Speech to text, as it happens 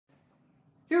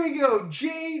Here we go.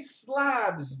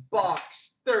 JSlabb's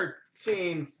box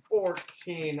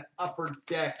 13-14 upper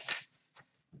deck.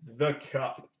 The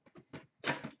cup.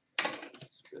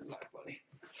 Good luck, buddy.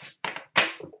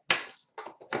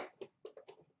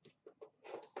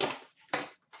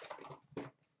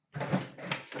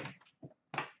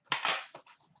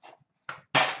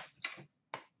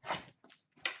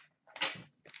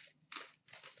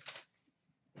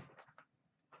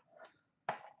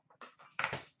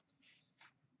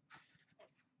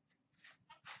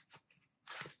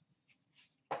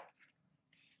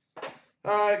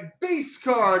 Base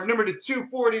card number to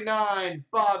 249,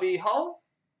 Bobby Hull.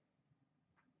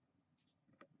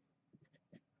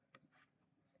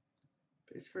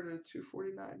 Base card to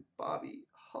 249, Bobby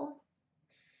Hull.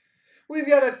 We've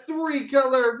got a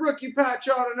 3-color rookie patch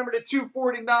auto number to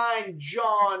 249,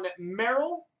 John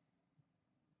Merrill.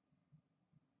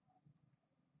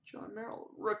 John Merrill,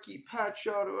 rookie patch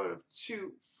auto out of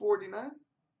 249.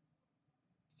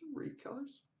 3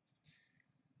 colors.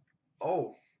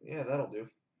 Oh, yeah, that'll do.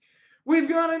 We've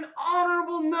got an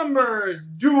honorable numbers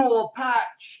dual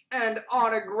patch and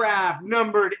autograph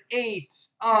numbered 8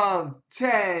 of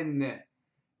 10.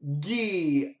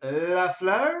 Guy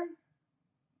Lafleur.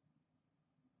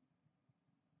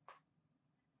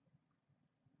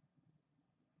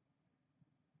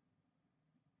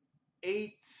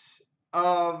 Eight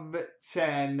of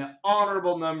 10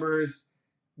 honorable numbers,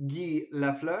 Guy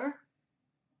Lafleur.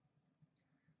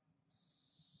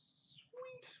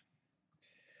 Sweet.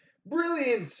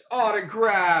 Brilliant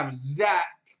autograph, Zach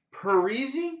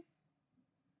Parise.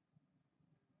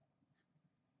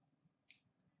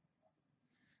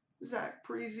 Zach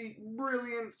Parise,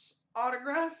 brilliant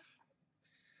autograph.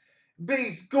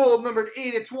 Base gold numbered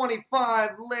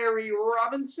 8/25, Larry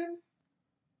Robinson.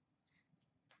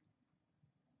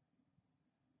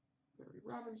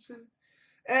 Robinson.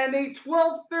 And a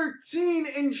 12/13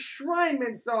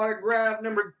 enshrinements autograph,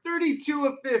 number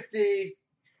 32/50,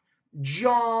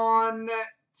 John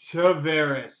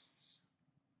Tavares.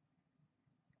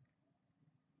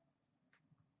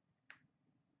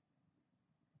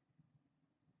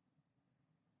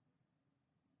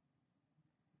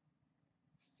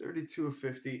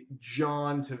 $32/50,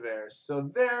 John Tavares.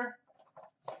 So there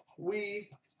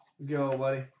we go,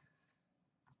 buddy.